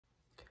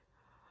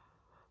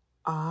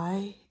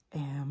I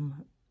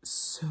am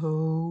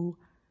so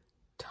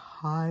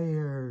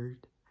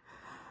tired,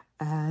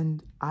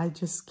 and I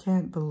just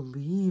can't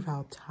believe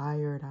how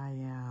tired I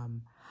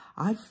am.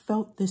 I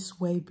felt this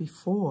way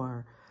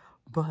before,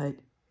 but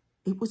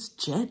it was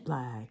jet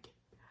lag.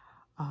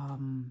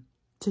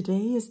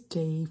 Today is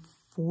day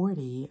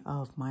 40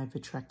 of my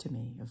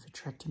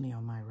vitrectomy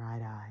on my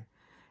right eye.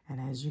 And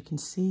as you can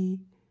see,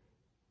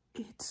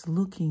 it's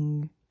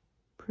looking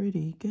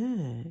pretty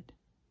good.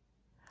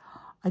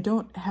 I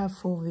don't have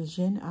full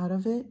vision out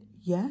of it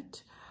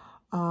yet.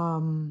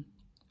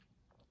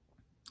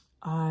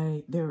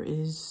 There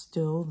is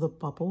still the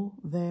bubble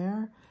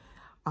there.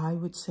 I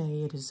would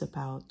say it is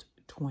about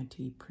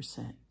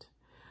 20%.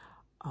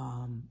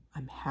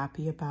 I'm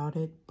happy about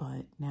it,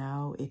 but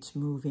now it's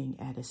moving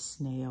at a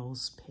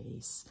snail's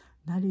pace.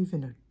 Not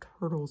even a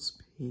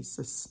turtle's pace,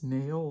 a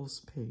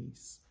snail's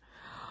pace.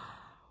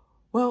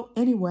 Well,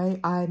 anyway,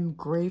 I'm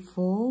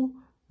grateful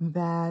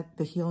that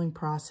the healing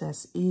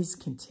process is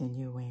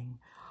continuing.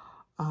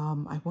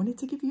 I wanted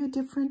to give you a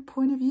different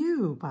point of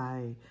view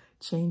by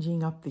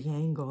changing up the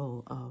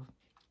angle of,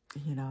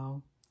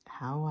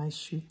 how I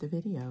shoot the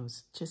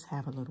videos. Just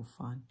have a little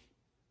fun.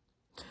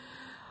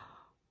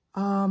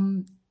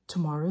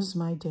 Tomorrow's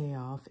my day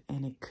off,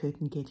 and it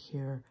couldn't get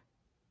here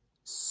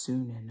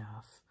soon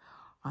enough.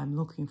 I'm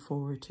looking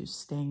forward to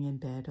staying in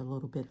bed a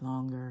little bit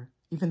longer,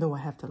 even though I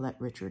have to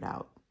let Richard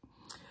out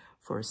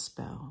for a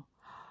spell.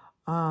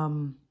 I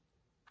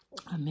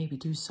maybe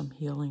do some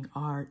healing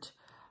art.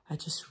 I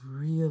just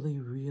really,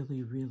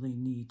 really, really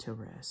need to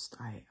rest.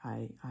 I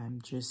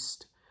am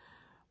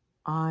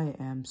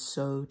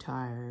so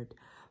tired.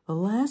 The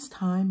last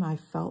time I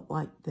felt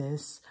like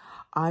this,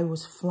 I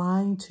was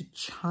flying to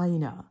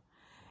China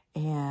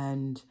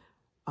and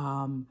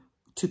to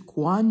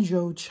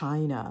Guangzhou,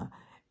 China,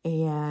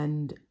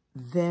 and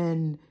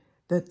then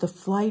the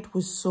flight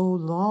was so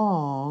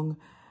long,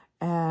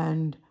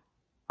 and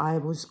I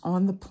was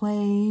on the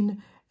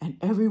plane and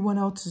everyone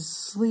else is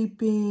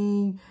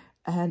sleeping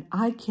and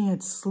I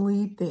can't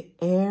sleep. The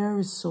air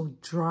is so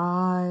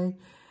dry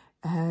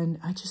and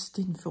I just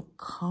didn't feel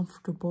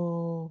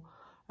comfortable.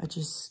 It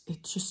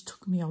just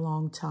took me a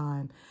long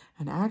time.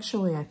 And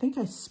actually, I think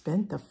I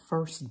spent the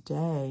first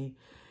day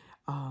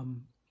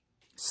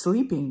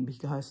sleeping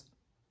because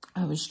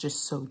I was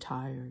just so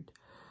tired.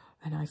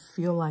 And I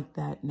feel like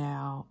that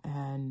now.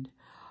 And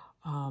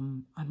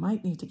I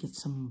might need to get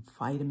some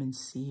vitamin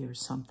C or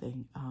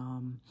something.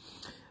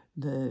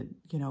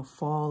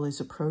 Fall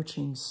is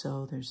approaching,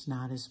 so there's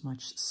not as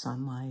much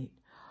sunlight.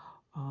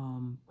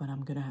 But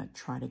I'm going to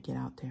try to get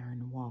out there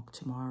and walk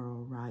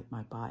tomorrow, ride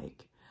my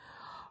bike.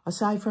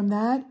 Aside from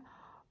that,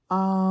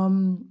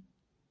 all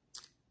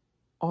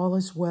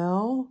is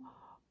well.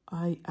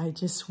 I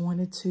just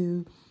wanted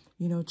to,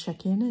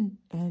 check in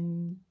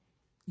and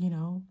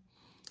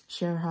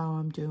share how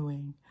I'm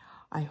doing.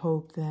 I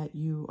hope that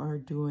you are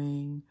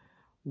doing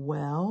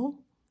well,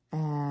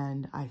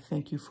 and I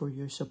thank you for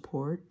your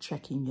support,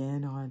 checking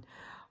in on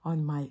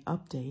my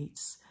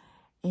updates.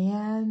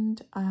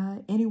 And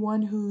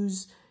anyone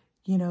who's,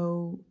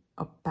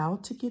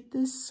 about to get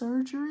this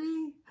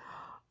surgery,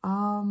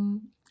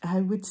 I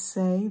would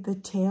say the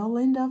tail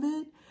end of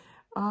it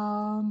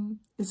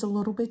is a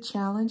little bit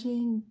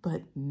challenging,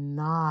 but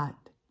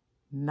not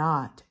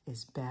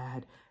as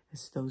bad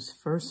as those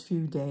first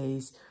few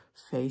days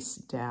face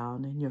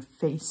down and your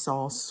face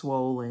all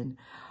swollen.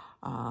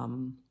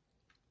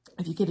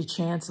 If you get a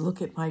chance,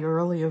 look at my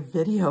earlier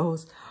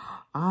videos.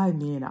 I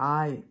mean,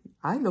 I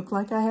look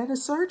like I had a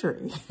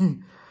surgery.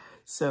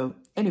 So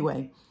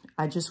anyway,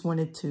 I just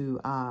wanted to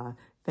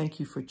thank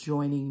you for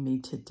joining me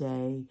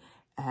today.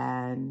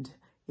 And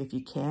if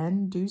you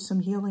can, do some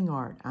healing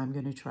art. I'm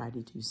going to try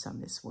to do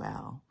some as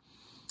well.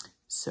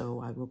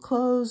 So I will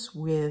close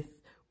with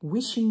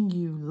wishing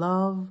you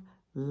love,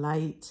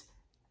 light,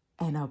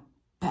 and a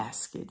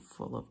basket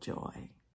full of joy.